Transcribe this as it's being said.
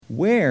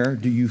Where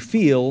do you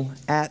feel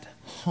at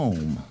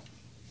home?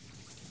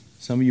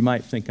 Some of you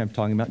might think I'm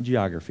talking about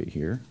geography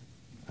here.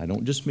 I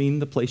don't just mean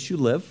the place you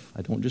live.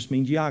 I don't just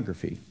mean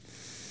geography.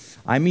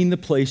 I mean the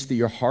place that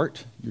your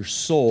heart, your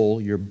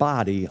soul, your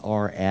body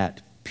are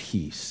at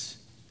peace.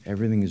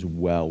 Everything is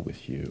well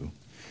with you.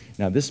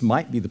 Now, this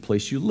might be the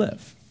place you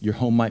live. Your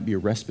home might be a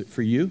respite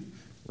for you,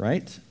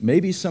 right?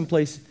 Maybe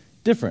someplace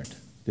different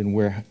than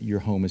where your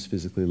home is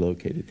physically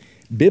located.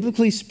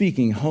 Biblically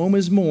speaking, home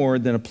is more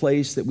than a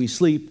place that we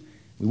sleep,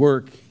 we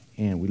work,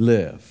 and we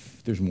live.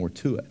 There's more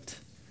to it.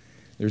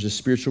 There's a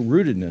spiritual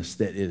rootedness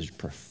that is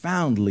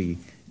profoundly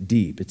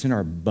deep. It's in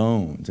our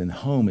bones, and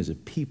home is a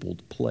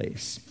peopled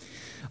place.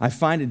 I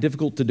find it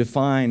difficult to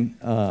define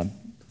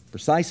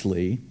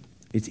precisely.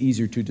 It's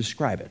easier to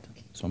describe it.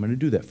 So I'm going to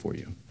do that for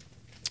you.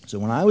 So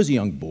when I was a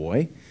young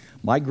boy,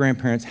 my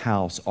grandparents'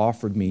 house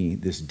offered me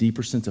this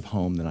deeper sense of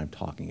home that I'm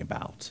talking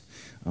about.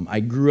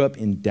 I grew up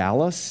in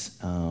Dallas,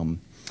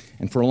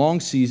 and for a long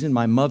season,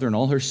 my mother and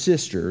all her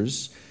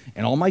sisters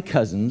and all my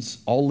cousins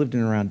all lived in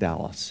and around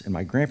Dallas. And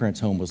my grandparents'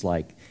 home was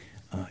like,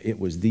 it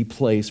was the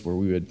place where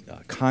we would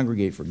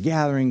congregate for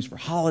gatherings, for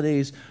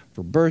holidays,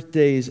 for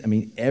birthdays. I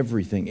mean,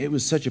 everything. It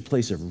was such a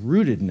place of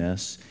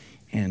rootedness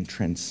and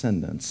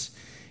transcendence.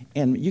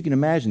 And you can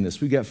imagine this.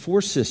 We've got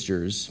 4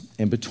 sisters,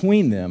 and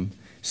between them,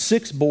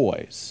 6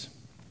 boys.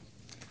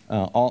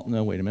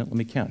 No, wait a minute. Let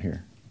me count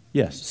here.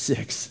 Yes,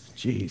 6.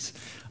 Jeez.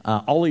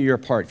 All a year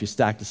apart if you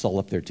stacked us all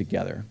up there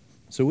together.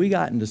 So we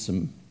got into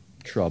some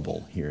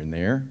trouble here and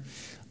there.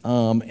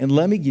 And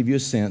let me give you a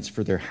sense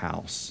for their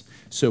house.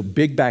 So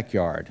big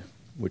backyard,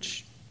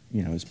 which,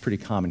 is pretty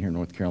common here in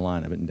North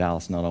Carolina, but in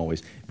Dallas, not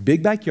always.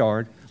 Big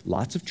backyard,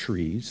 lots of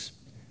trees,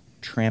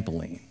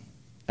 trampoline.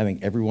 I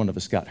think every one of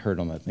us got hurt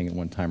on that thing at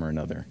one time or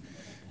another.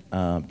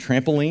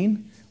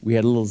 Trampoline. We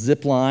had a little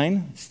zip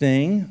line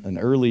thing, an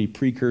early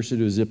precursor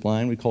to a zip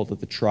line. We called it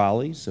the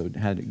trolley. So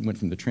it went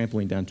from the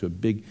trampoline down to a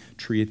big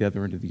tree at the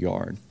other end of the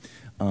yard.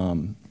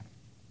 On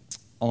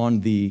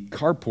the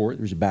carport,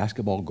 there's a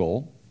basketball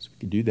goal, so we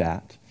could do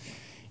that.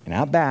 And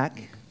out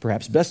back,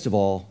 perhaps best of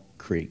all,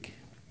 creek.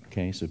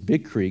 Okay, so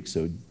big creek,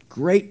 so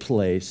great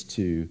place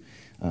to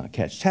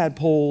catch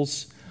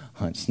tadpoles,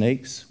 hunt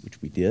snakes,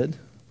 which we did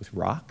with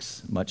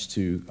rocks, much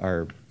to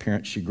our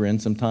parents' chagrin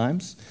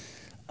sometimes.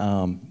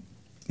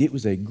 It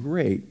was a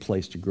great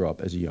place to grow up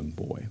as a young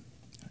boy,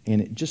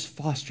 and it just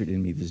fostered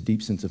in me this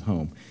deep sense of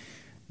home.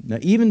 Now,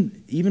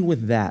 even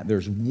with that,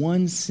 there's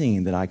one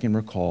scene that I can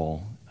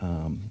recall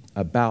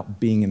about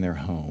being in their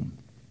home.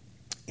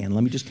 And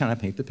let me just kind of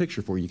paint the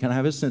picture for you. You kind of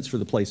have a sense for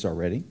the place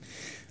already.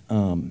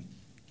 It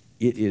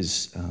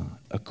is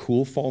a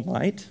cool fall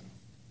night,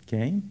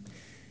 okay?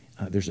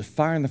 There's a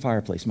fire in the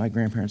fireplace. My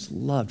grandparents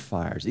loved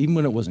fires. Even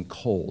when it wasn't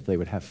cold, they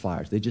would have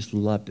fires. They just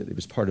loved it. It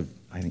was part of,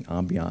 I think,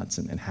 ambiance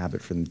and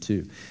habit for them,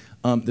 too.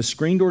 The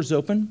screen door's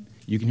open.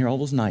 You can hear all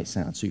those night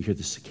sounds. So you hear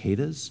the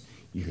cicadas,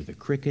 you hear the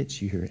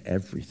crickets, you hear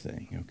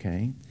everything,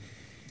 okay?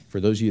 For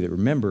those of you that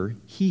remember,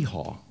 Hee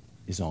Haw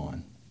is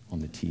on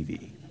the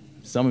TV.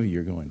 Some of you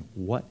are going,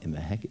 what in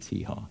the heck is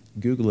Hee Haw?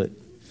 Google it.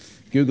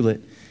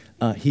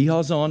 Hee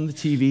Haw's on the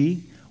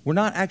TV. We're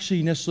not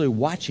actually necessarily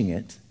watching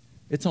it.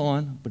 It's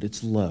on, but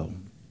it's low.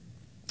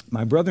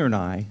 My brother and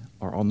I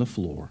are on the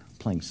floor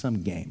playing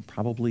some game,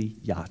 probably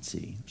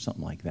Yahtzee or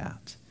something like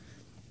that.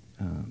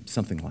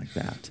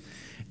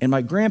 And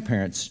my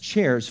grandparents'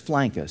 chairs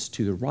flank us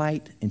to the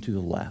right and to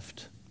the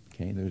left.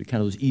 Okay, they're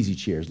kind of those easy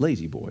chairs,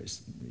 lazy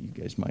boys, that you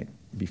guys might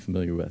be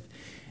familiar with.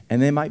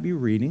 And they might be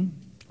reading,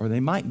 or they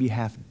might be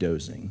half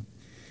dozing.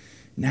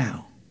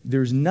 Now,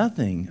 there's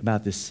nothing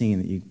about this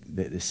scene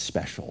that is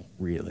special,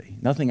 really.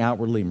 Nothing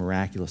outwardly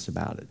miraculous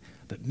about it.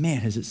 But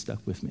man, has it stuck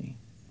with me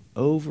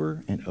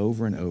over and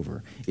over and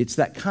over. It's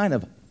that kind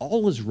of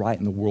all is right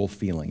in the world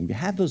feeling. You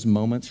have those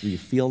moments where you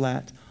feel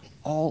that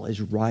all is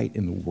right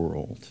in the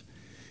world,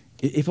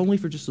 if only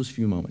for just those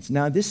few moments.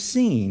 Now, this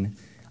scene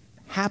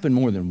happened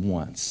more than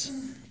once,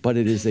 but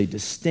it is a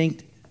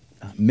distinct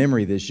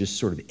memory that's just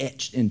sort of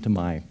etched into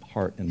my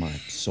heart and my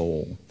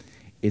soul.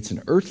 It's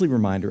an earthly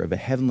reminder of a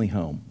heavenly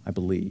home, I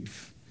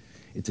believe.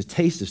 It's a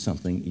taste of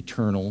something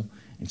eternal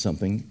and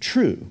something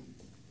true.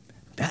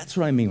 That's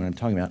what I mean when I'm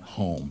talking about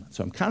home.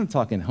 So I'm kind of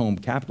talking home,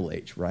 capital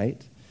H, right?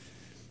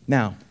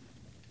 Now,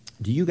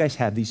 do you guys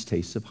have these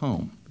tastes of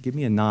home? Give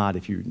me a nod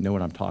if you know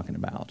what I'm talking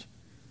about.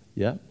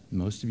 Yep,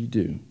 most of you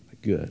do.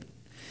 Good.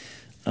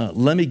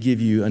 Let me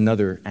give you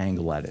another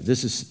angle at it.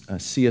 This is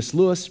C.S.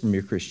 Lewis from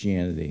Mere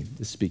Christianity.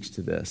 This speaks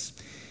to this.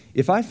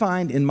 If I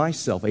find in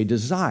myself a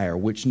desire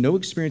which no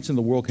experience in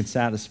the world can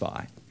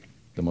satisfy,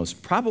 the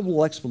most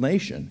probable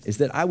explanation is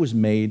that I was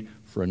made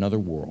for another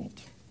world.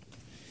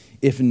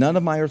 If none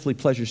of my earthly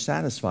pleasures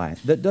satisfy,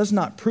 that does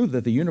not prove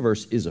that the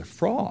universe is a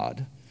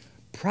fraud.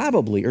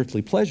 Probably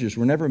earthly pleasures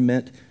were never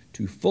meant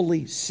to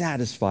fully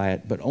satisfy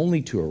it, but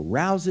only to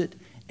arouse it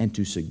and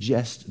to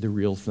suggest the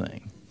real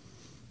thing.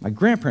 My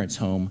grandparents'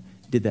 home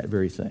did that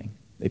very thing.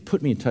 They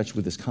put me in touch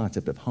with this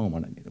concept of home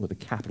with a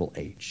capital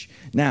H.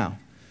 Now,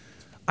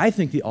 I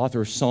think the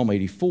author of Psalm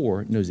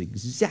 84 knows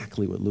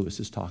exactly what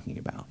Lewis is talking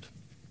about.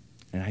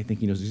 And I think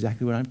he knows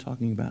exactly what I'm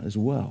talking about as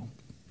well.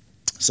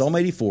 Psalm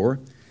 84,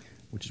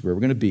 which is where we're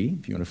going to be,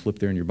 if you want to flip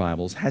there in your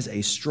Bibles, has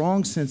a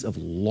strong sense of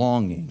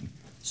longing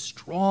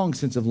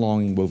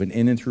woven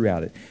in and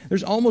throughout it.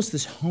 There's almost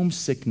this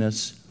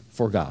homesickness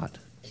for God,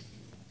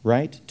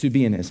 right? To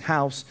be in his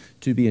house,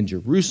 to be in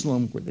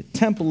Jerusalem, where the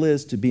temple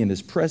is, to be in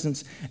his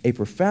presence, a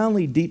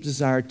profoundly deep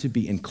desire to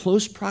be in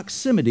close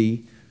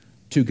proximity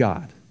to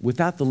God,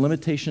 without the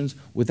limitations,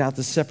 without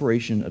the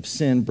separation of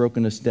sin,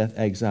 brokenness, death,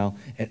 exile,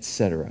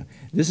 etc.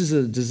 This is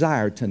a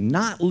desire to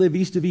not live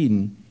east of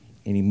Eden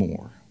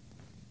anymore.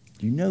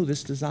 Do you know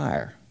this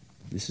desire?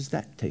 This is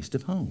that taste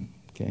of home,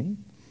 okay?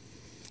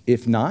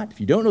 If not, if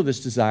you don't know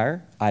this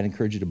desire, I'd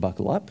encourage you to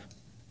buckle up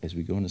as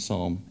we go into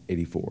Psalm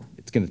 84.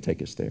 It's going to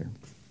take us there.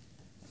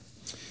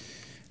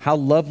 How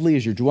lovely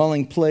is your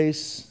dwelling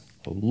place,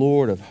 O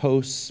Lord of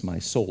hosts. My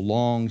soul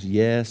longs,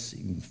 yes,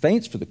 even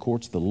faints for the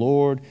courts of the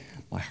Lord.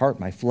 My heart,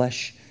 my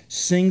flesh,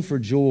 sing for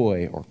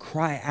joy or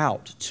cry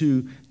out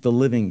to the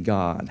living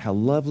God. How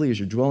lovely is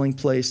your dwelling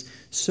place,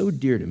 so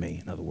dear to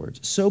me, in other words.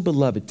 So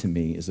beloved to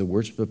me is the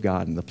worship of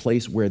God and the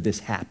place where this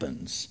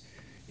happens,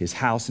 his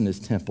house and his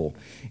temple.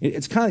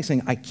 It's kind of like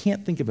saying, I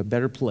can't think of a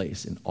better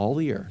place in all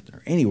the earth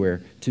or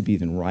anywhere to be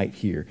than right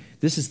here.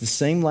 This is the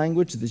same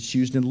language that's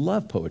used in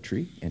love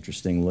poetry,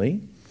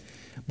 interestingly.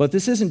 But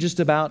this isn't just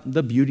about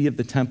the beauty of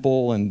the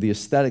temple and the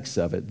aesthetics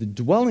of it. The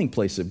dwelling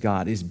place of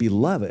God is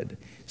beloved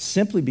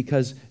simply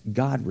because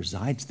God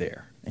resides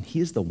there, and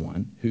he is the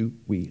one who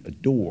we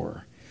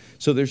adore.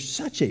 So there's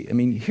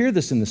you hear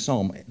this in the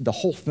psalm, the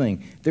whole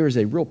thing. There is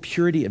a real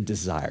purity of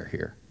desire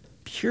here.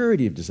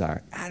 Purity of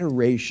desire,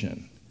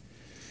 adoration.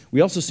 We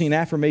also see an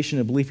affirmation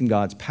of belief in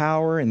God's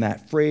power in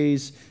that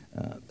phrase,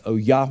 O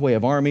Yahweh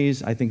of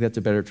armies. I think that's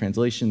a better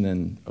translation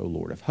than O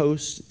Lord of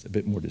hosts. It's a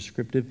bit more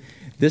descriptive.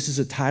 This is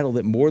a title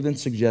that more than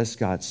suggests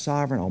God's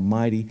sovereign,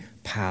 almighty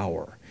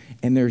power.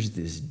 And there's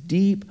this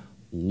deep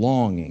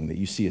longing that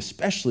you see,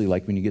 especially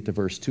like when you get to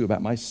verse 2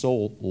 about my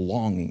soul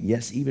longing,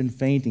 yes, even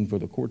fainting for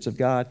the courts of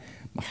God.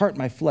 My heart,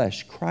 my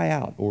flesh, cry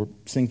out or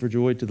sing for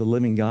joy to the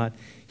living God.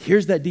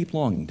 Here's that deep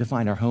longing to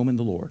find our home in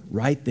the Lord,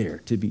 right there,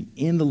 to be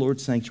in the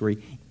Lord's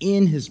sanctuary,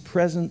 in his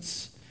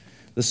presence.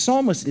 The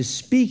psalmist is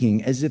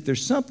speaking as if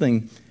there's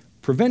something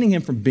preventing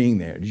him from being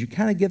there. Did you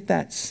kind of get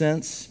that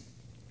sense?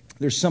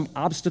 There's some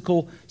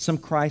obstacle, some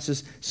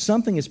crisis,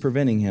 something is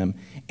preventing him,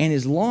 and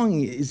his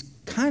longing is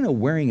kind of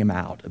wearing him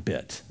out a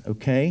bit,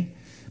 okay?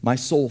 My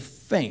soul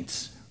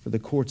faints for the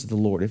courts of the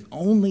Lord. If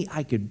only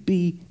I could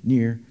be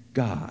near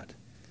God.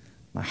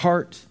 My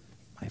heart,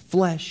 my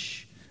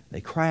flesh,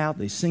 they cry out,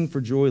 they sing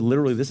for joy.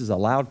 Literally, this is a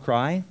loud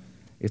cry.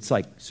 It's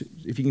like,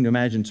 if you can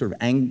imagine sort of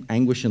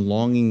anguish and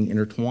longing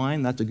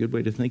intertwined, that's a good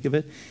way to think of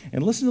it.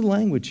 And listen to the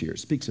language here. It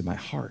speaks of my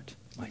heart,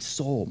 my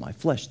soul, my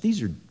flesh.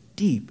 These are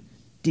deep,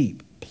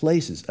 deep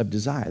places of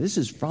desire. This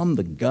is from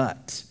the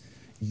gut,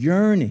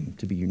 yearning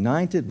to be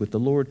united with the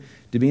Lord,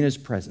 to be in his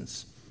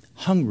presence,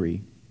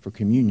 hungry for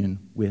communion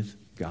with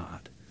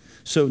God.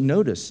 So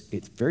notice,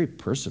 it's very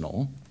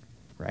personal,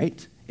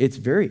 right? It's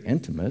very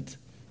intimate.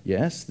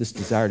 Yes, this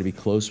desire to be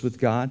close with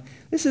God.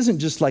 This isn't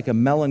just like a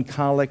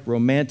melancholic,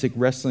 romantic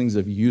wrestlings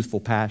of youthful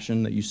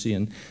passion that you see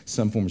in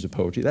some forms of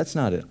poetry. That's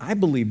not it. I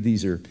believe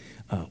these are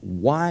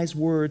wise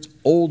words,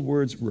 old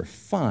words,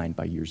 refined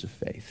by years of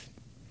faith.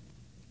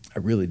 I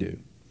really do.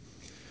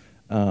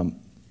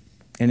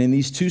 And in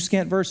these two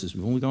scant verses,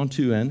 we've only gone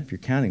two in, if you're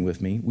counting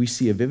with me, we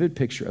see a vivid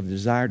picture of the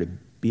desire to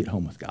be at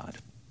home with God.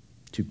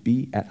 To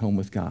be at home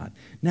with God.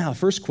 Now,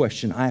 first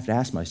question I have to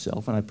ask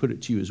myself, and I put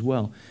it to you as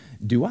well,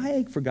 do I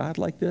ache for God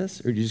like this?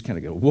 Or do you just kind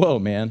of go, whoa,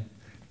 man,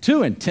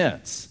 too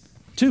intense,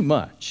 too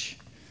much.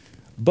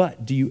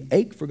 But do you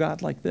ache for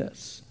God like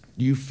this?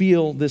 Do you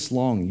feel this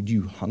longing? Do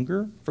you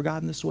hunger for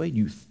God in this way? Do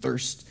you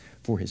thirst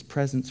for his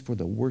presence, for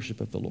the worship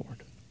of the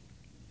Lord?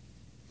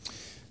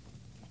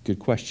 Good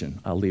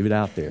question. I'll leave it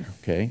out there,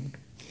 okay?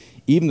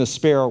 Even the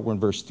sparrow, we're in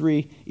verse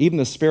 3, even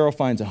the sparrow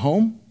finds a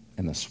home,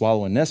 and the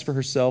swallow a nest for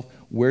herself,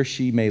 where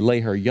she may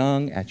lay her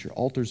young. At your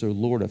altars, O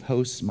Lord of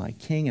hosts, my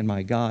King and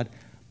my God.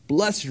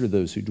 Blessed are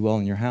those who dwell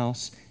in your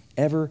house,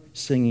 ever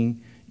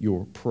singing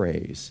your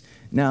praise.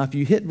 Now, if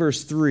you hit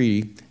verse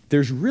 3,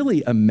 there's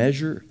really a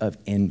measure of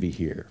envy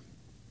here.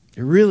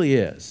 It really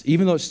is.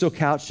 Even though it's still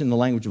couched in the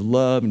language of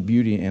love and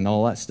beauty and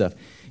all that stuff,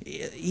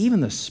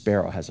 even the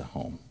sparrow has a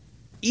home.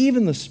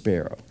 Even the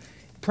sparrow.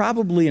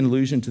 Probably an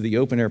allusion to the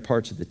open-air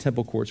parts of the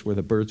temple courts where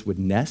the birds would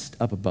nest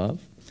up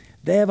above.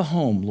 They have a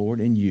home, Lord,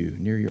 in you,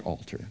 near your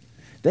altar.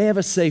 They have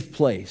a safe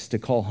place to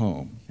call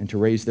home and to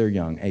raise their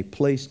young, a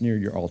place near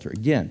your altar.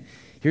 Again,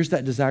 here's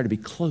that desire to be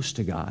close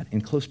to God,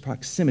 in close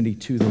proximity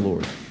to the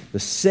Lord, the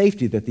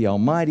safety that the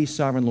almighty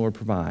sovereign Lord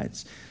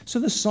provides. So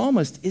the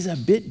psalmist is a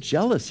bit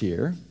jealous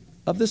here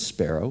of the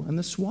sparrow and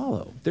the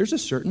swallow. There's a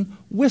certain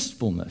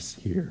wistfulness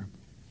here.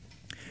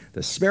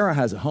 The sparrow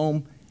has a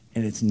home,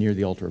 and it's near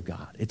the altar of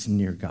God. It's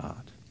near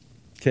God.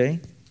 Okay?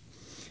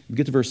 We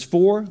get to verse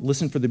 4.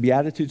 Listen for the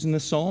Beatitudes in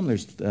this psalm.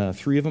 There's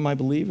 3 of them, I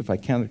believe, if I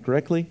counted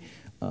correctly.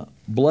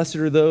 Blessed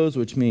are those,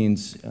 which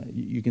means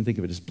you can think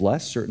of it as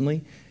blessed,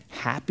 certainly.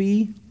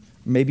 Happy,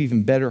 maybe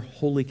even better,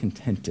 wholly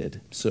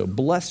contented. So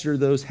blessed are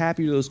those,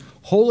 happy are those,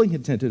 wholly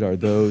contented are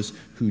those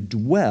who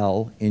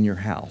dwell in your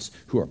house,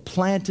 who are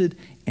planted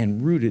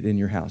and rooted in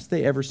your house.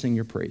 They ever sing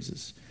your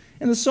praises.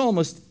 And the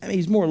psalmist,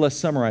 he's more or less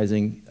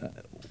summarizing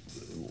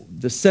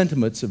the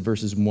sentiments of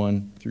verses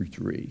 1 through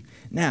 3.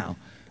 Now,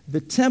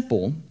 the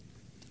temple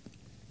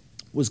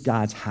was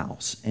God's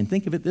house. And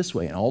think of it this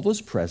way, and all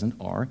those present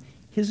are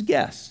his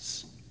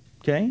guests,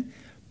 okay?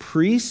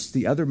 Priests,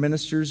 the other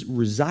ministers,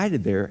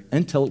 resided there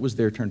until it was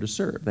their turn to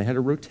serve. They had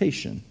a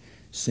rotation.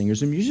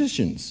 Singers and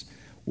musicians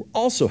were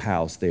also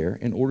housed there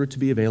in order to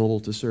be available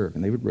to serve,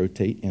 and they would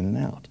rotate in and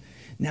out.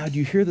 Now, do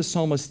you hear the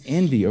psalmist's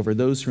envy over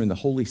those who are in the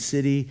holy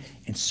city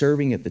and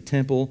serving at the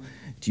temple?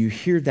 Do you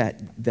hear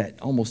that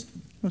almost,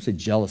 I don't say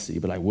jealousy,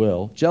 but I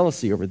will,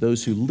 jealousy over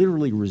those who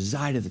literally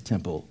reside at the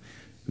temple,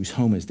 whose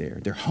home is there?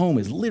 Their home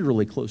is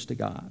literally close to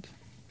God.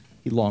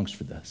 He longs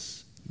for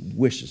this,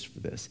 wishes for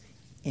this,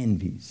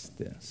 envies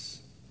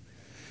this.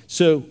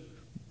 So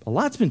a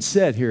lot's been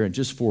said here in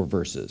just 4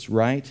 verses,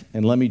 right?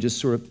 And let me just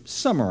sort of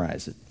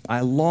summarize it. I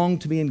long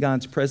to be in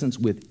God's presence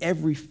with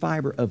every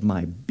fiber of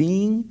my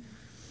being,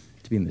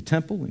 to be in the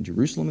temple, in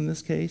Jerusalem in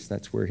this case.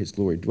 That's where his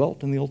glory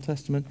dwelt in the Old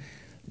Testament.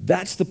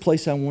 That's the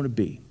place I want to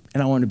be,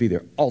 and I want to be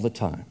there all the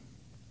time.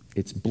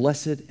 It's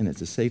blessed, and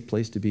it's a safe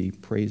place to be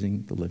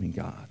praising the living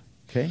God,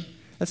 okay?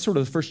 That's sort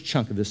of the first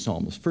chunk of this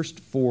psalm, those first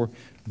 4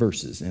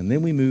 verses. And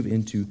then we move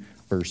into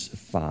verse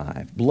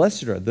 5.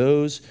 Blessed are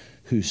those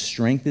whose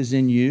strength is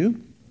in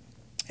you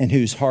and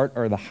whose heart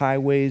are the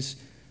highways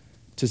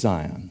to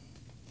Zion.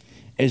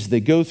 As they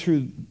go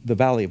through the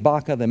valley of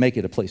Baca, they make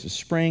it a place of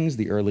springs.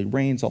 The early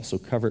rains also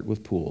cover it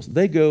with pools.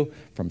 They go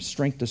from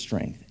strength to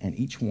strength, and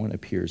each one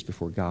appears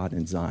before God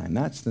in Zion.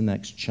 That's the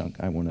next chunk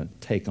I want to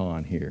take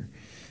on here.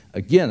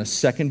 Again, a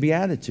second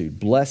beatitude.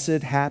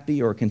 Blessed,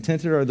 happy, or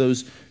contented are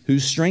those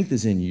whose strength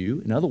is in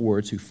you. In other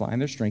words, who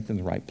find their strength in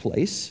the right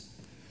place,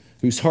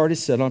 whose heart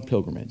is set on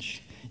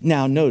pilgrimage.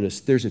 Now, notice,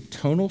 there's a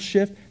tonal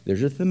shift.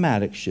 There's a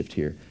thematic shift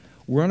here.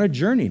 We're on a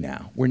journey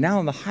now. We're now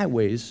on the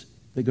highways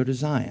that go to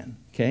Zion,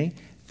 okay?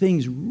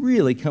 Things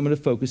really come into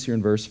focus here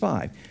in verse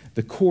 5.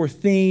 The core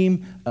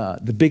theme,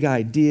 the big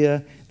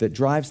idea that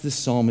drives this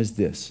psalm is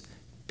this: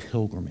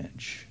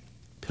 pilgrimage.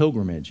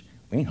 Pilgrimage.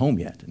 We ain't home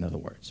yet, in other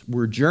words.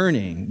 We're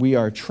journeying. We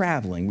are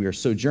traveling. We are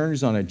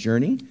sojourners on a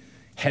journey,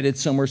 headed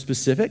somewhere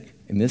specific,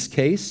 in this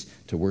case,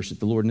 to worship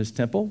the Lord in his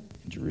temple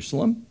in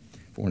Jerusalem,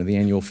 for one of the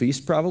annual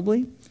feasts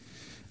probably.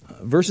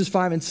 Verses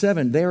 5 and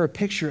 7, they are a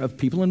picture of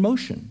people in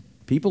motion,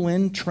 people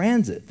in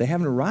transit. They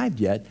haven't arrived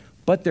yet,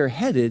 but they're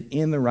headed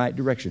in the right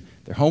direction.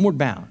 They're homeward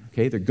bound,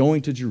 okay? They're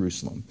going to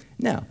Jerusalem.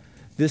 Now,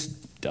 this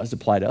does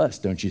apply to us,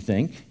 don't you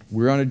think?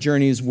 We're on a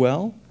journey as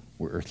well.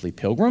 We're earthly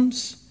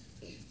pilgrims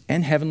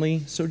and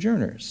heavenly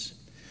sojourners.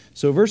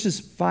 So verses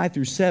 5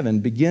 through 7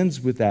 begins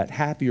with that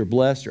happy or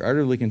blessed or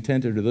utterly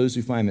contented are those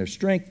who find their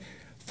strength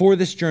for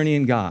this journey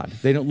in God.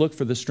 They don't look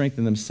for the strength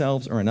in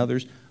themselves or in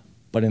others,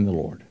 but in the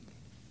Lord.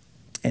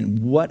 And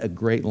what a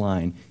great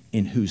line,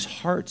 in whose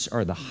hearts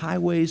are the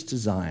highways to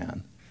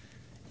Zion.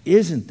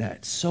 Isn't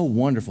that so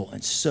wonderful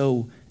and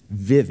so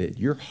vivid?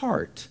 Your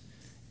heart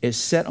is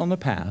set on the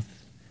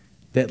path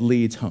that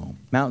leads home.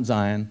 Mount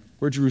Zion,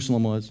 where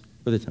Jerusalem was,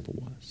 where the temple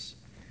was.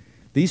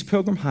 These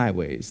pilgrim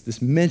highways,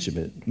 this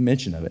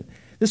mention of it,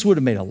 this would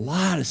have made a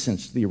lot of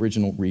sense to the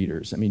original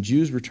readers. I mean,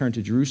 Jews returned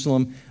to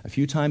Jerusalem a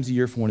few times a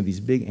year for one of these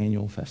big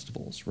annual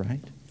festivals,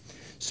 right?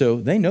 So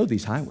they know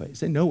these highways.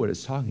 They know what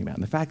it's talking about.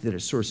 And the fact that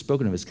it's sort of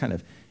spoken of as kind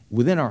of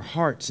within our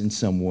hearts in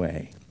some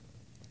way.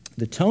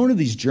 The tone of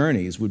these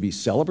journeys would be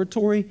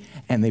celebratory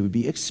and they would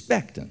be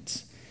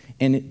expectant.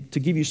 And to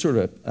give you sort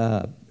of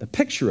a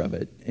picture of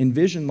it,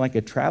 envision like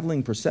a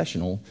traveling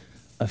processional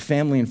of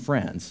family and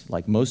friends,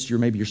 like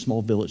maybe your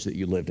small village that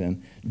you lived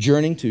in,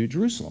 journeying to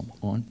Jerusalem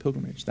on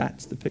pilgrimage.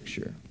 That's the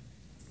picture.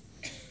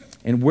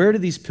 And where do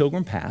these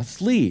pilgrim paths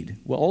lead?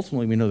 Well,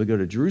 ultimately, we know they go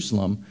to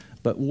Jerusalem,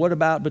 but what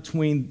about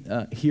between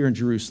here and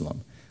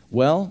Jerusalem?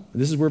 Well,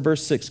 this is where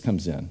verse 6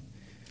 comes in.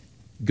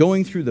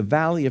 Going through the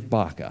valley of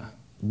Baca,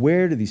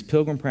 where do these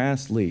pilgrim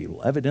paths lead?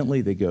 Well,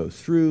 evidently, they go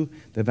through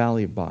the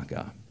valley of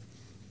Baca.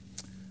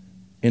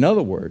 In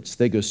other words,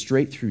 they go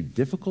straight through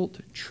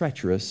difficult,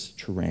 treacherous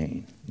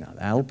terrain. Now,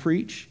 that'll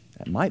preach.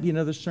 That might be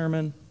another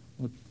sermon.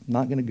 We're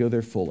not going to go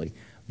there fully.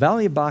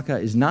 Valley of Baca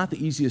is not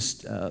the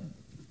easiest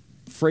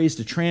phrase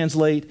to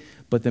translate,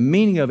 but the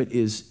meaning of it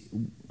is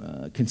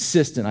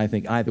consistent, I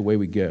think, either way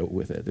we go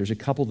with it. There's a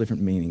couple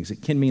different meanings.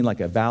 It can mean like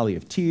a valley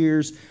of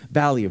tears,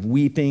 valley of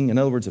weeping. In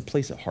other words, a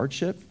place of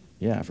hardship.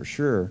 Yeah, for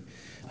sure.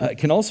 It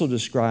can also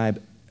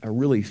describe a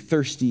really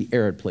thirsty,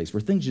 arid place where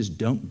things just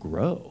don't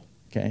grow,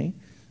 okay?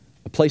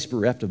 A place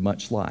bereft of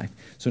much life.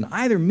 So in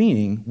either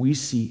meaning, we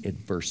see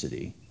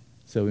adversity.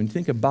 So when you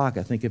think of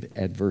Baca, think of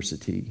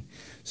adversity.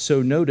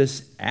 So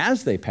notice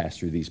as they pass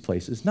through these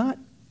places, not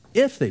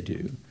if they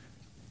do,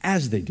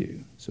 as they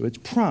do. So it's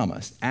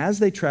promised as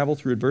they travel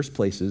through adverse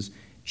places,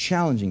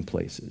 challenging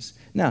places.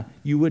 Now,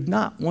 you would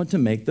not want to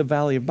make the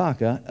Valley of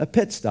Baca a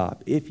pit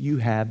stop if you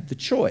had the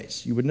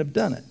choice. You wouldn't have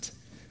done it.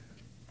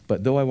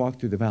 But though I walk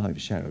through the valley of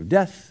the shadow of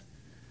death,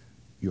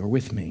 you're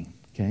with me,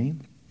 okay?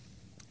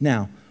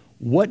 Now,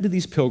 what do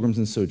these pilgrims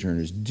and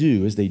sojourners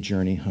do as they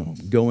journey home,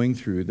 going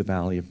through the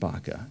valley of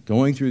Baca,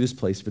 going through this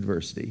place of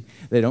adversity?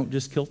 They don't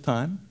just kill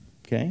time,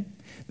 okay?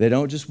 They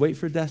don't just wait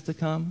for death to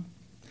come.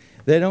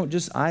 They don't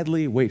just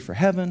idly wait for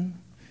heaven.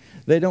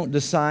 They don't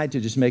decide to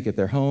just make it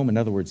their home, in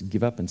other words,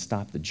 give up and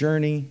stop the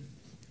journey.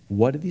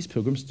 What do these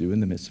pilgrims do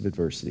in the midst of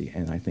adversity?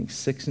 And I think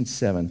 6 and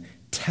 7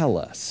 tell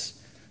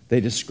us.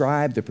 They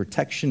describe the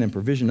protection and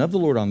provision of the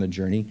Lord on the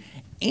journey,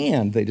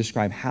 and they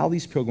describe how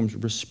these pilgrims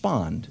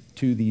respond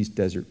to these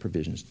desert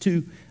provisions,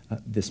 to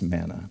this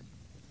manna.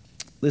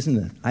 Listen to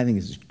this. I think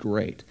this is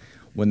great.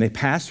 When they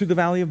pass through the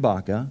valley of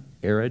Baca,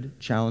 arid,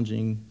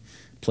 challenging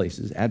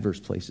places, adverse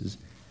places,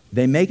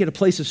 they make it a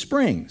place of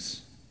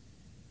springs.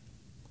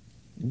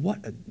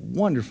 What a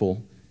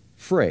wonderful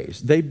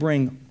phrase. They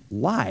bring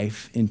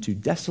life into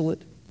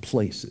desolate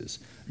places.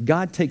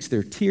 God takes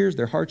their tears,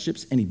 their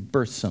hardships, and he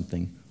births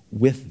something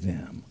with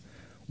them.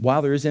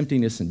 While there is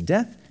emptiness and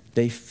death,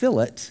 they fill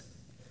it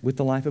with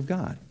the life of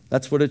God.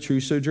 That's what a true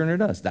sojourner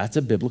does. That's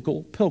a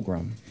biblical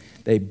pilgrim.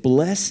 They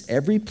bless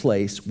every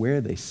place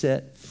where they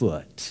set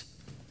foot.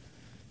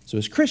 So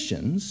as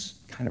Christians,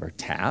 kind of our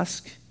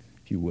task,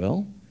 if you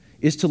will,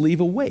 is to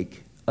leave a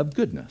wake of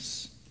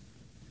goodness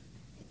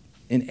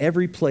in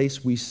every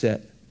place we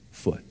set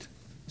foot.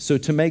 So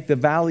to make the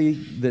valley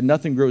that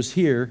nothing grows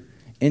here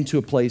into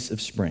a place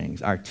of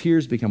springs. Our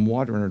tears become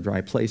water in a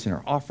dry place, and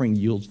our offering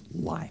yields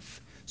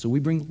life. So we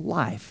bring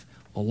life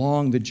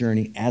along the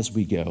journey as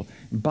we go.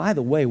 And by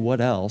the way, what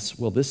else?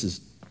 Well, this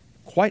is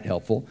quite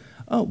helpful.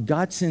 Oh,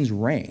 God sends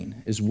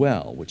rain as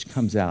well, which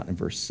comes out in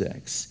verse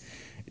 6.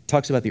 It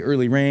talks about the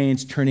early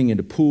rains turning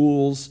into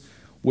pools,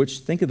 which,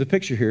 think of the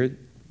picture here.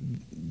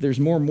 There's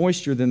more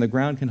moisture than the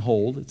ground can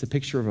hold. It's a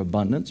picture of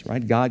abundance,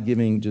 right? God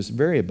giving just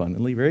very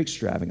abundantly, very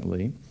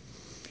extravagantly.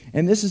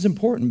 And this is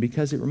important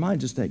because it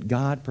reminds us that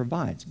God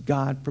provides.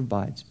 God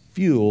provides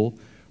fuel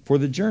for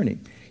the journey.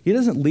 He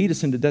doesn't lead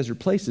us into desert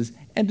places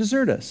and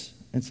desert us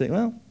and say,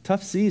 well,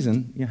 tough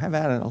season, have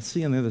at it. I'll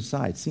see you on the other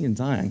side. See you in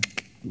Zion.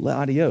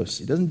 Adios.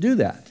 He doesn't do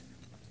that.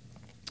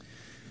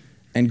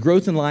 And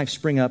growth and life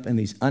spring up in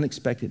these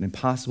unexpected and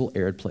impossible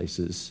arid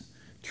places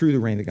through the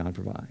rain that God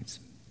provides.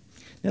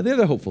 Now, the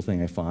other hopeful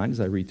thing I find as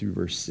I read through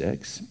verse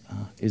 6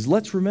 is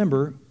let's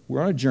remember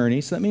we're on a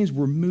journey, so that means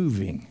we're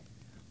moving.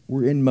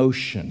 We're in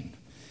motion.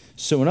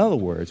 So in other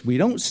words, we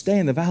don't stay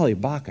in the valley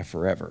of Baca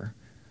forever.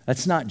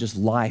 That's not just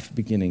life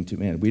beginning to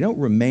end. We don't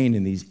remain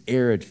in these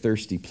arid,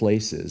 thirsty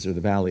places or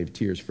the valley of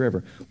tears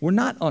forever. We're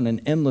not on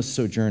an endless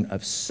sojourn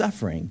of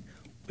suffering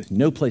with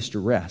no place to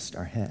rest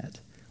our head.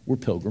 We're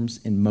pilgrims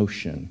in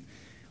motion.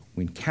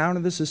 We encounter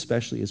this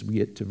especially as we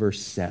get to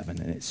verse 7,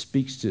 and it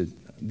speaks to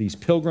these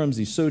pilgrims,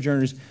 these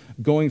sojourners,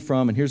 going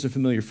from, and here's a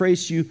familiar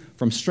phrase to you,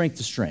 from strength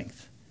to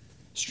strength.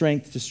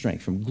 Strength to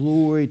strength, from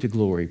glory to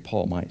glory,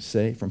 Paul might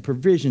say, from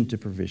provision to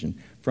provision,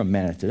 from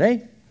manna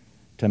today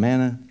to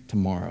manna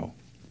tomorrow.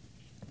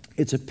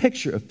 It's a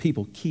picture of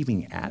people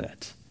keeping at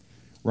it,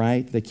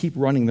 right? They keep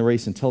running the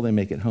race until they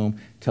make it home,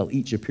 till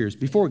each appears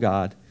before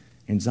God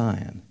in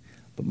Zion.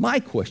 But my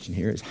question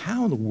here is,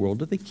 how in the world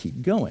do they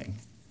keep going?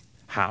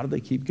 How do they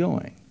keep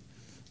going?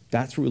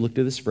 That's where we looked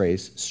at this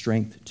phrase,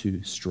 strength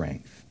to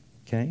strength,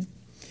 okay?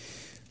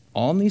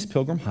 On these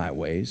pilgrim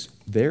highways,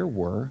 there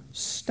were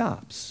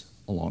stops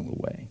along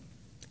the way.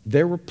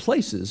 There were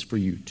places for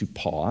you to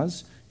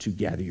pause, to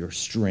gather your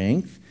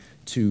strength,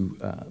 to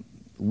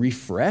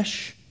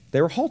refresh.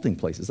 They were halting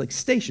places, like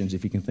stations,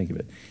 if you can think of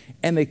it.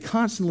 And they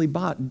constantly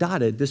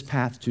dotted this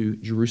path to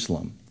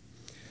Jerusalem.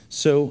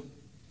 So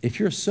if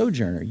you're a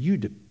sojourner, you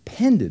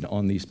depended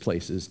on these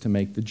places to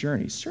make the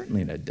journey,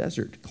 certainly in a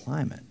desert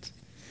climate.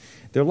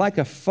 They're like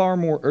a far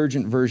more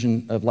urgent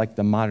version of like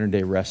the modern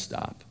day rest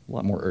stop. A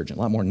lot more urgent,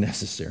 a lot more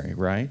necessary,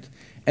 right?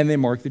 And they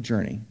mark the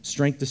journey,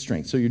 strength to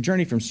strength. So your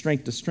journey from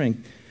strength to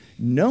strength,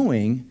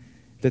 knowing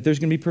that there's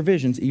going to be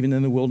provisions even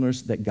in the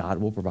wilderness that God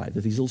will provide,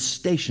 that these little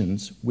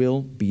stations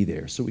will be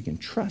there so we can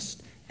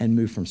trust and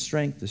move from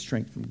strength to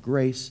strength, from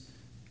grace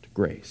to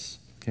grace.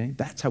 Okay?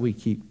 That's how we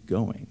keep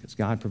going, because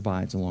God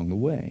provides along the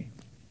way.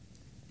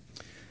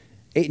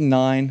 8 and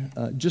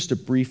 9, just a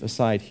brief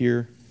aside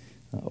here.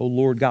 O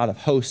Lord God of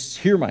hosts,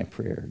 hear my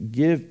prayer.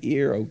 Give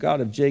ear, O God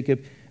of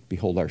Jacob.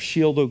 Behold our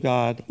shield, O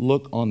God.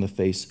 Look on the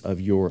face of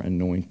your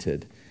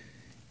anointed.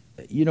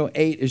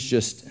 8 is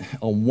just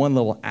on one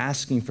level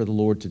asking for the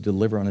Lord to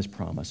deliver on his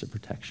promise of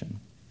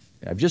protection.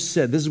 I've just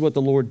said, this is what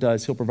the Lord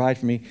does. He'll provide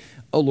for me.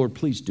 Oh, Lord,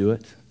 please do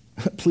it.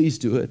 Please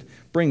do it.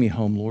 Bring me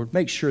home, Lord.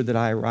 Make sure that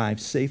I arrive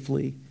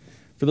safely.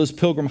 For those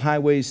pilgrim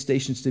highways,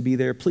 stations to be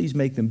there, please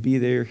make them be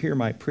there. Hear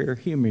my prayer.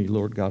 Hear me,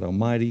 Lord God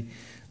Almighty.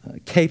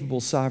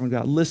 Capable, sovereign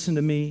God, listen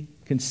to me,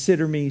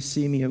 consider me,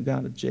 see me, O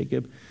God of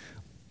Jacob.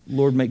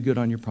 Lord, make good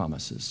on your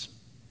promises.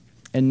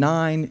 And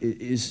 9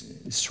 is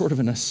sort of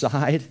an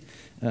aside,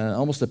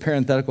 almost a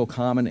parenthetical,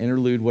 common,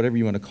 interlude, whatever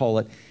you want to call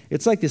it.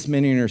 It's like this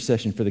mini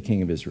intercession for the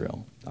King of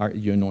Israel,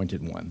 your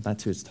anointed one.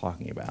 That's who it's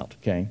talking about,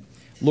 okay?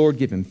 Lord,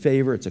 give him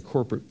favor. It's a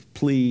corporate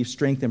plea.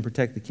 Strengthen and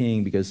protect the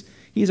king because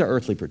he's our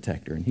earthly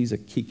protector and he's a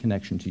key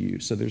connection to you.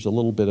 So there's a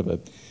little bit of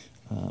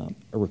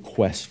a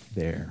request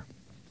there.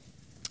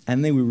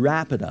 And then we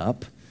wrap it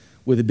up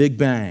with a big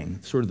bang,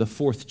 sort of the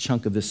fourth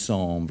chunk of this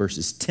psalm,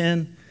 verses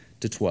 10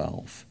 to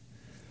 12.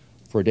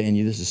 For a day,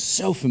 and this is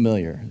so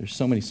familiar. There's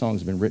so many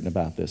songs have been written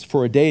about this.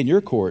 For a day in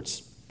your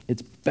courts,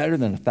 it's better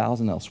than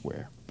 1,000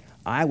 elsewhere.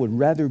 I would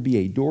rather be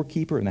a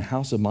doorkeeper in the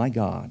house of my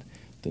God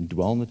than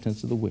dwell in the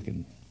tents of the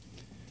wicked.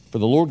 For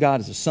the Lord God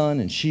is a sun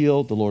and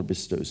shield. The Lord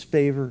bestows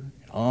favor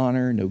and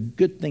honor. No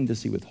good thing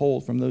does he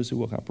withhold from those who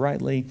walk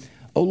uprightly.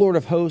 O Lord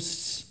of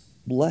hosts,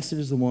 blessed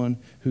is the one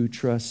who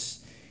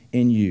trusts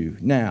in you.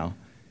 Now,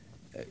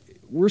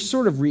 we're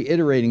sort of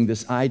reiterating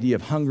this idea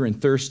of hunger and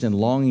thirst and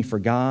longing for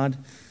God.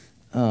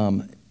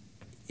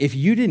 If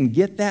you didn't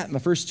get that in the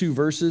first two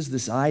verses,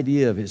 this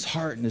idea of his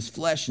heart and his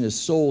flesh and his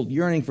soul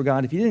yearning for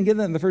God, if you didn't get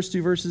that in the first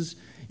two verses,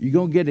 you're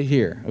going to get it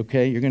here,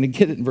 okay? You're going to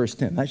get it in verse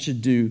 10. That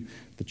should do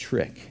the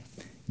trick.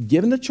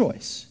 Given the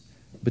choice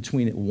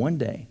between it one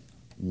day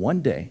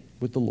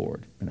with the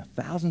Lord and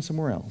 1,000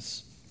 somewhere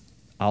else,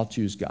 I'll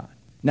choose God.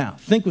 Now,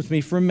 think with me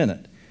for a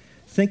minute.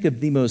 Think of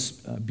the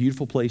most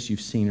beautiful place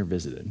you've seen or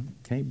visited.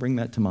 Okay, bring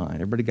that to mind.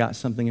 Everybody got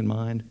something in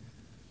mind?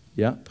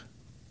 Yep.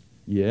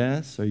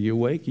 Yes. Are you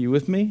awake? Are you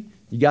with me?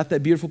 You got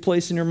that beautiful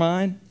place in your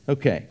mind?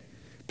 Okay.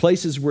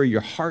 Places where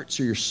your hearts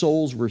or your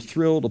souls were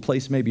thrilled, a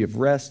place maybe of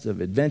rest,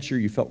 of adventure,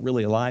 you felt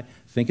really alive.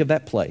 Think of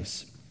that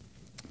place.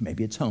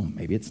 Maybe it's home.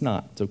 Maybe it's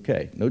not. It's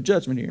okay. No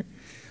judgment here.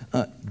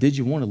 Did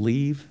you want to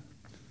leave?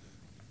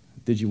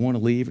 Did you want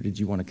to leave, or did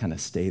you want to kind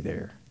of stay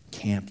there,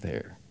 camp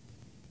there?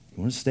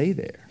 You want to stay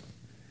there.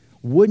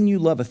 Wouldn't you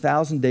love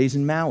 1,000 days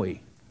in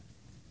Maui?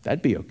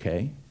 That'd be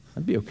okay.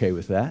 I'd be okay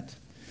with that.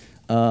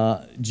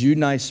 Jude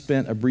and I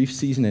spent a brief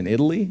season in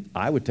Italy.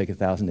 I would take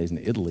 1,000 days in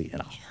Italy in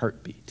a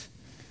heartbeat.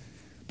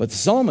 But the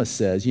psalmist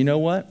says, you know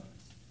what?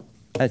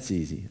 That's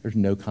easy. There's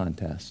no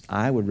contest.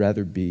 I would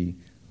rather be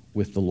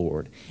with the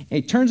Lord. And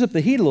he turns up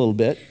the heat a little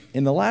bit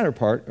in the latter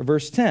part of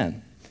verse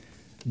 10.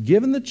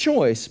 Given the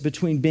choice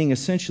between being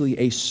essentially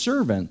a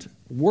servant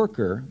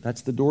worker,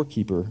 that's the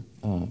doorkeeper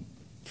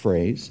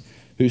phrase,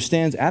 who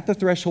stands at the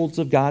thresholds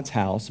of God's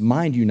house,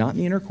 mind you, not in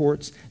the inner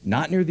courts,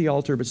 not near the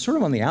altar, but sort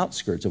of on the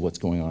outskirts of what's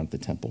going on at the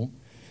temple.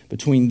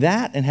 Between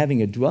that and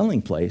having a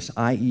dwelling place,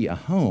 i.e. a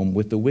home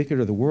with the wicked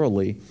or the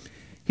worldly,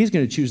 he's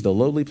going to choose the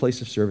lowly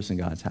place of service in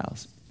God's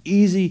house.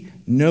 Easy,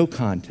 no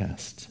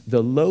contest.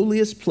 The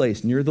lowliest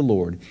place near the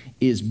Lord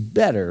is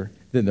better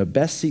than the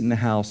best seat in the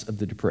house of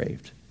the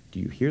depraved. Do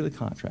you hear the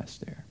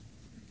contrast there?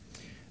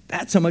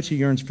 That's how much he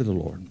yearns for the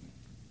Lord.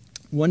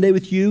 One day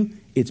with you,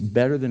 it's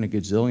better than a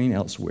gazillion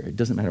elsewhere. It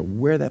doesn't matter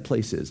where that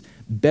place is.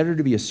 Better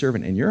to be a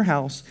servant in your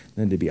house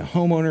than to be a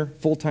homeowner,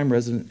 full-time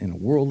resident in a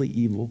worldly,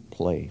 evil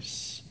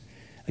place.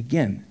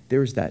 Again,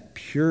 there's that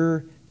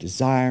pure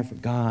desire for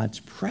God's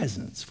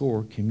presence,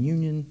 for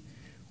communion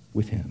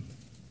with him.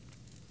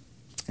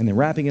 And then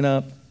wrapping it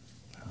up,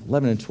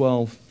 11 and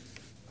 12,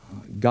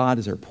 God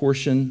is our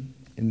portion.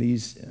 In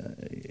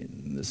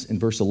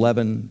verse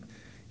 11,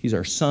 he's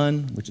our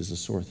sun, which is a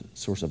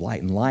source of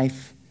light and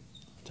life.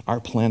 To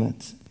our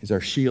planet. He's our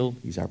shield.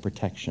 He's our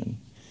protection.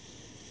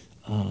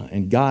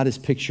 And God is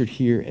pictured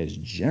here as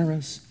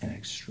generous and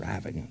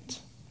extravagant.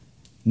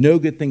 No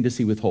good thing does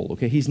he withhold.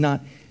 Okay, he's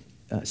not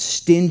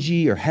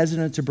stingy or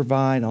hesitant to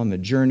provide on the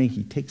journey.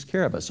 He takes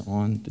care of us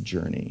on the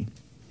journey.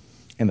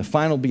 And the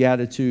final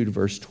beatitude,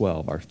 verse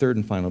 12, our third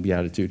and final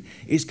beatitude,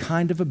 is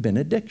kind of a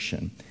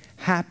benediction.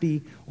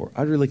 Happy or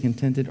utterly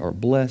contented or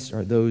blessed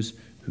are those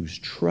whose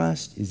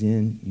trust is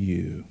in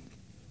you.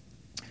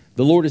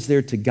 The Lord is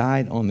there to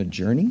guide on the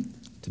journey,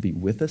 to be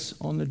with us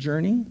on the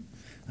journey,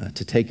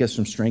 to take us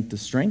from strength to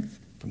strength,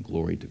 from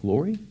glory to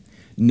glory.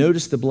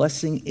 Notice the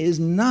blessing is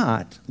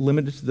not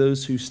limited to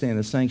those who stay in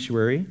the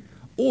sanctuary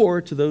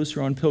or to those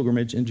who are on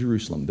pilgrimage in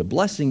Jerusalem. The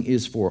blessing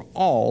is for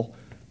all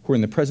who are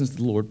in the presence of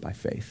the Lord by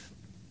faith.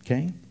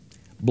 Okay?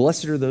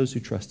 Blessed are those who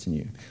trust in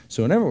you.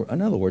 So in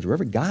other words,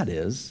 wherever God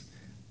is,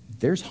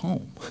 there's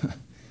home.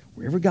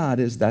 Wherever God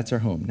is, that's our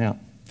home. Now,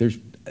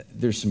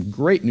 there's some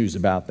great news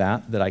about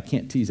that I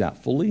can't tease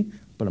out fully,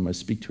 but I'm going to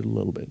speak to it a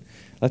little bit.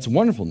 That's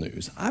wonderful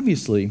news.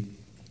 Obviously,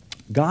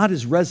 God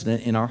is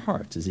resident in our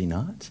hearts, is he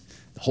not?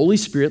 The Holy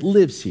Spirit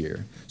lives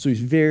here, so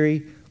he's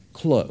very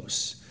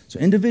close. So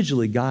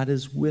individually, God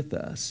is with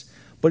us,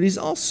 but he's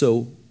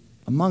also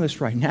among us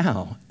right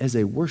now as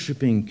a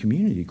worshiping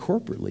community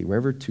corporately.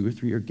 Wherever 2 or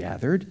 3 are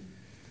gathered,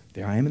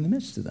 there I am in the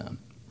midst of them,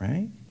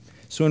 right?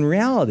 So in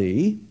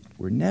reality,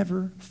 we're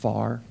never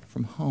far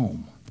from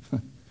home.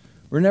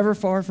 We're never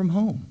far from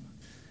home.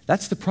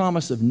 That's the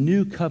promise of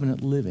new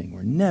covenant living.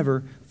 We're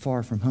never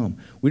far from home.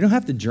 We don't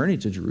have to journey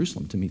to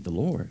Jerusalem to meet the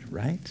Lord,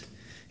 right?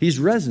 He's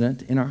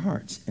resident in our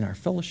hearts, in our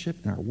fellowship,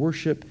 in our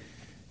worship.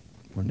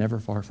 We're never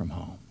far from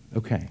home.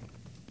 Okay.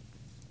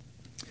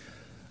 A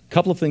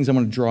couple of things I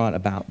want to draw out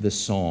about this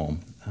psalm.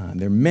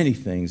 There are many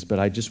things, but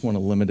I just want to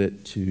limit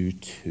it to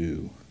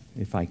 2,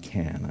 if I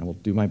can. I will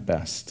do my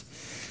best.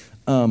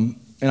 And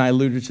I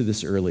alluded to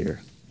this earlier.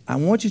 I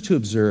want you to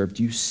observe,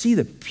 do you see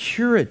the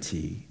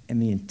purity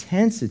and the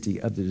intensity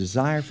of the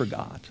desire for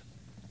God?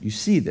 You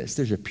see this.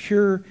 There's a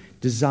pure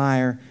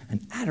desire,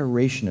 an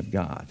adoration of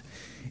God.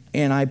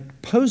 And I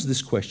posed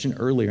this question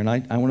earlier, and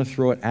I want to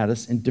throw it at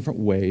us in different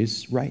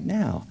ways right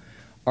now.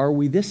 Are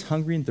we this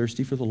hungry and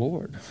thirsty for the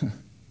Lord?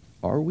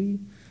 Are we?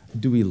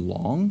 Do we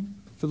long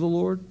for the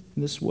Lord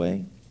in this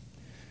way?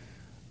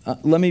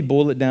 Let me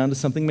boil it down to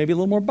something maybe a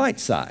little more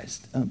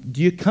bite-sized.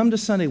 Do you come to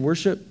Sunday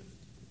worship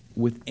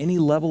with any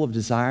level of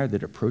desire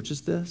that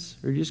approaches this?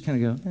 Or do you just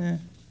kind of go,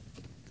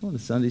 going to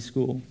Sunday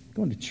school,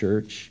 going to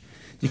church?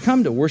 Do you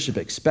come to worship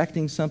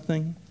expecting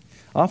something?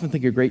 I often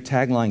think a great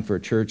tagline for a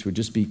church would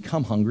just be,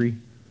 come hungry,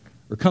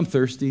 or come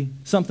thirsty,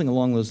 something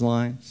along those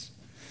lines.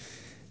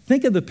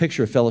 Think of the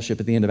picture of fellowship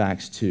at the end of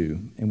Acts 2,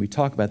 and we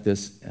talk about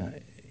this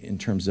in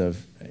terms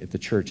of, at the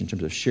church, in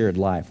terms of shared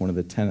life, one of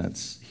the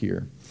tenets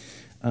here.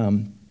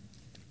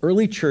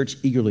 Early church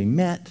eagerly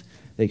met.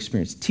 They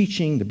experienced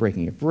teaching, the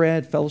breaking of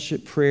bread,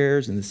 fellowship,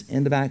 prayers, and this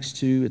end of Acts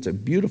 2. It's a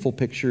beautiful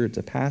picture. It's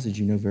a passage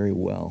you know very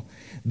well.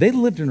 They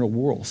lived in a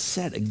world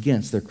set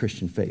against their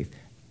Christian faith,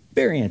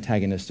 very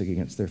antagonistic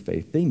against their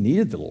faith. They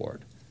needed the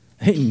Lord.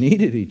 They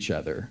needed each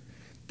other.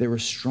 There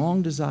was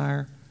strong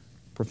desire,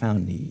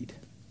 profound need.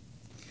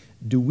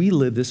 Do we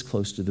live this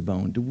close to the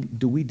bone?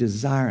 Do we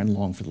desire and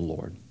long for the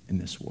Lord in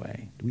this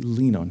way? Do we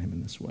lean on him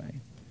in this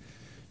way?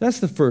 That's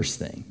the first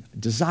thing,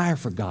 desire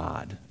for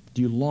God.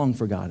 Do you long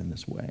for God in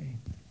this way?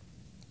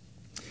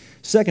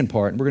 Second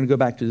part, we're going to go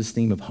back to this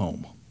theme of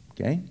home,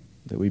 okay,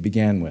 that we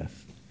began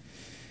with.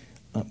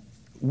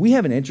 We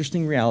have an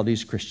interesting reality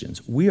as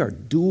Christians. We are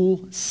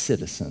dual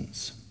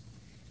citizens.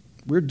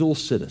 We're dual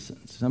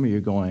citizens. Some of you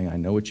are going, I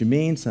know what you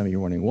mean. Some of you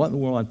are wondering, what in the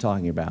world I'm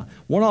talking about?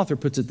 One author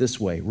puts it this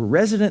way, we're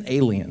resident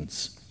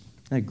aliens.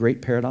 Isn't that a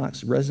great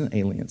paradox? Resident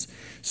aliens.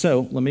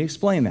 So let me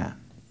explain that.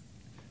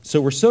 So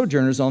we're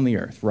sojourners on the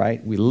earth,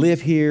 right? We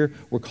live here.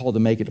 We're called to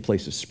make it a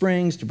place of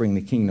springs, to bring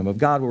the kingdom of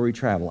God where we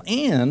travel.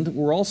 And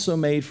we're also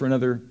made for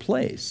another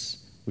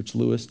place, which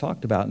Lewis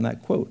talked about in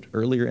that quote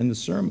earlier in the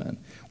sermon.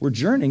 We're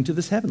journeying to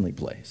this heavenly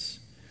place.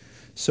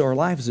 So our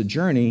life is a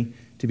journey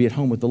to be at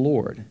home with the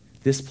Lord.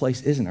 This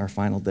place isn't our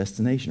final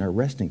destination, our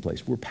resting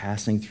place. We're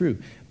passing through.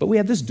 But we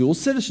have this dual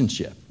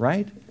citizenship,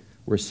 right?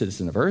 We're a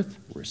citizen of earth.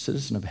 We're a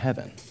citizen of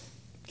heaven.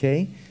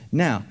 Okay?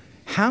 Now,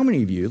 how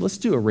many of you, let's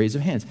do a raise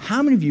of hands,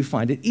 how many of you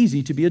find it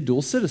easy to be a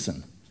dual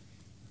citizen?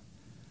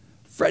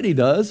 Freddie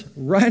does,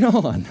 right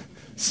on.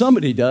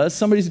 Somebody does,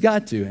 somebody's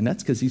got to, and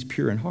that's because he's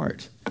pure in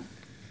heart.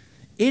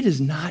 It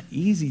is not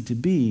easy to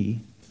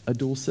be a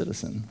dual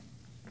citizen.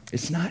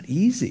 It's not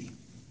easy.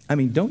 I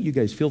mean, don't you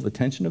guys feel the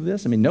tension of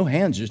this? I mean, no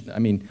hands,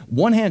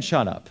 one hand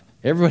shot up.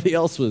 Everybody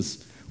else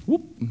was,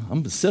 whoop, I'm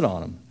going to sit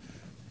on them.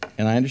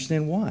 And I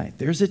understand why.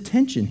 There's a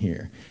tension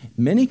here.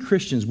 Many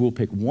Christians will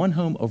pick one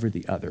home over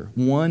the other,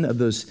 one of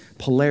those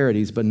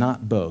polarities, but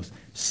not both.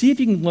 See if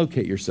you can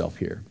locate yourself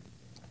here.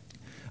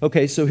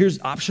 Okay, so here's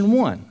option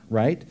one,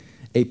 right?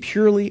 A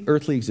purely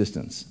earthly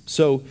existence.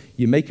 So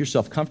you make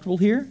yourself comfortable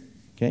here,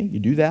 okay? You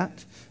do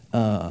that.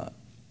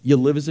 You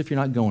live as if you're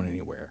not going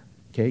anywhere,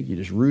 okay? You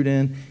just root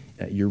in.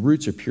 Your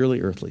roots are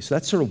purely earthly. So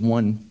that's sort of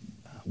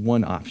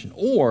one option.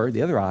 Or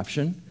the other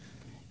option,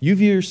 you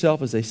view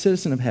yourself as a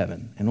citizen of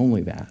heaven and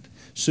only that.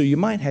 So you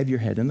might have your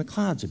head in the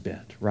clouds a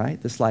bit,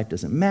 right? This life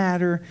doesn't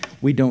matter.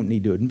 We don't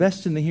need to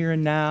invest in the here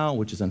and now,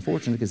 which is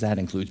unfortunate because that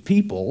includes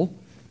people.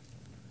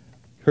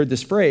 Heard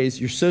this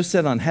phrase, you're so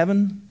set on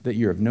heaven that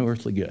you're of no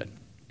earthly good,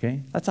 okay?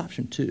 That's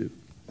option two.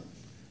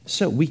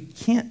 So we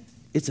can't,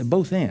 it's a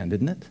both and,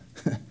 isn't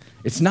it?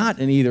 It's not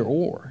an either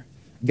or.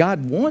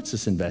 God wants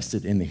us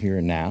invested in the here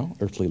and now,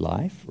 earthly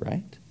life,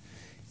 right?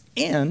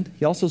 And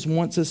he also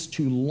wants us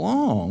to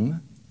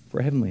long for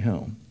a heavenly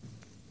home.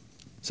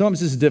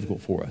 Sometimes this is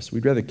difficult for us.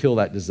 We'd rather kill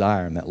that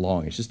desire and that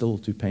longing. It's just a little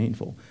too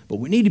painful. But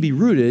we need to be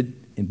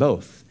rooted in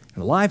both,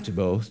 and alive to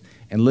both,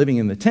 and living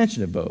in the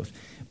tension of both.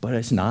 But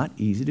it's not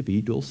easy to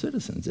be dual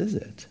citizens, is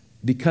it?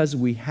 Because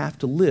we have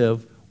to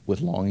live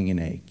with longing and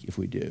ache if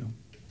we do.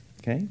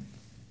 Okay?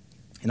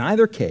 In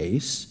either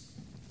case,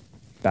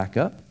 back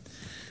up,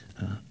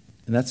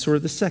 and that's sort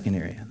of the second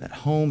area, that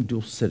home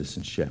dual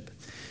citizenship.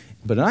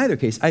 But in either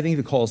case, I think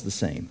the call is the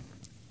same.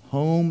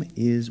 Home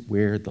is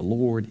where the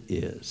Lord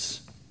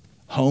is.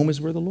 Home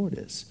is where the Lord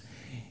is.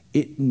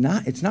 It's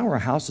not where our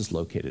house is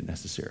located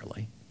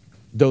necessarily,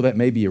 though that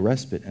may be a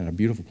respite and a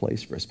beautiful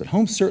place for us. But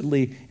home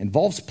certainly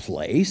involves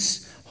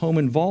place. Home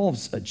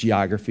involves a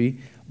geography,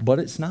 but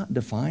it's not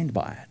defined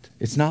by it.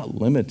 It's not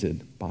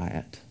limited by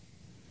it.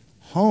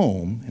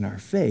 Home in our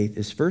faith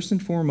is first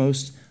and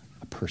foremost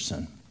a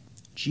person,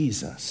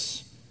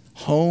 Jesus.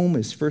 Home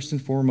is first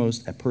and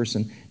foremost a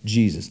person,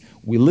 Jesus.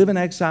 We live in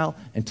exile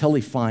until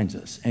he finds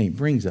us, and he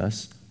brings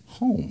us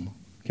home,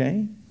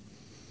 okay?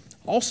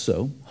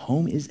 Also,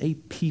 home is a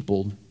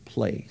peopled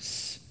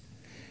place.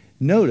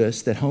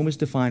 Notice that home is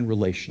defined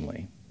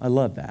relationally. I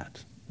love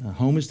that.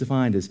 Home is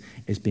defined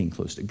as being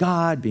close to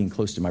God, being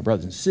close to my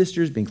brothers and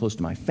sisters, being close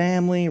to my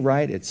family,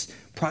 right? It's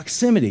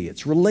proximity.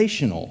 It's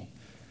relational.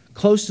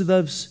 Close to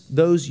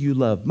those you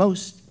love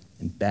most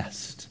and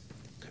best.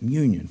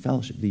 Communion,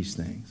 fellowship, these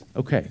things.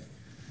 Okay.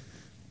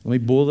 Let me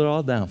boil it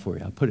all down for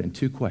you. I'll put it in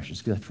two questions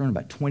because I've thrown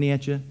about 20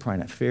 at you. Probably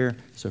not fair.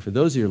 So for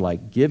those of you who are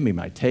like, give me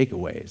my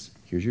takeaways,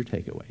 here's your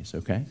takeaways,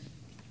 okay?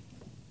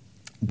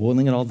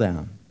 boiling it all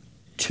down,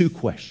 two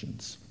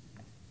questions.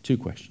 Two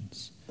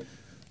questions.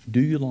 Do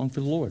you long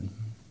for the Lord?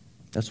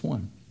 That's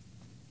one.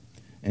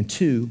 And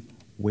two,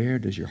 where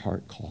does your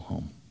heart call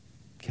home?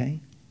 Okay?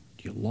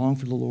 Do you long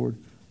for the Lord?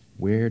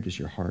 Where does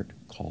your heart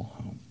call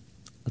home?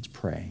 Let's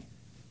pray.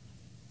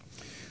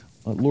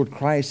 Lord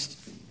Christ,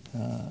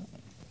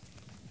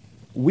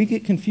 we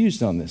get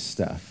confused on this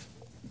stuff.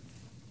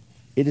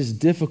 It is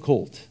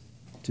difficult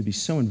to be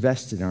so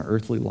invested in our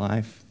earthly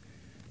life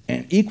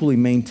and equally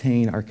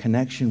maintain our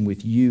connection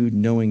with you,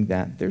 knowing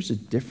that there's a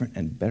different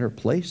and better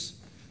place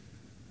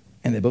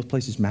and that both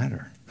places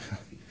matter.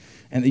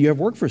 And that you have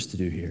work for us to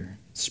do here,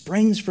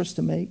 springs for us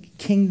to make,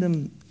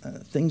 kingdom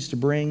things to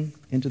bring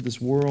into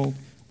this world,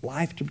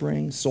 life to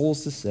bring,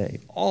 souls to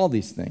save, all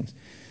these things.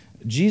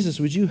 Jesus,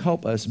 would you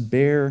help us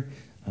bear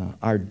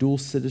our dual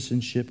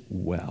citizenship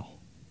well?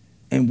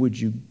 And would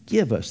you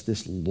give us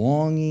this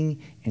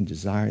longing and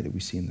desire that we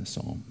see in the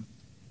psalm?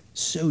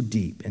 So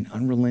deep and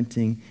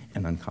unrelenting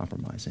and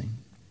uncompromising.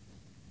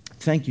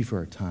 Thank you for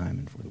our time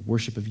and for the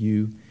worship of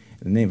you.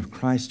 In the name of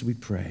Christ we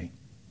pray.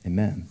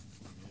 Amen.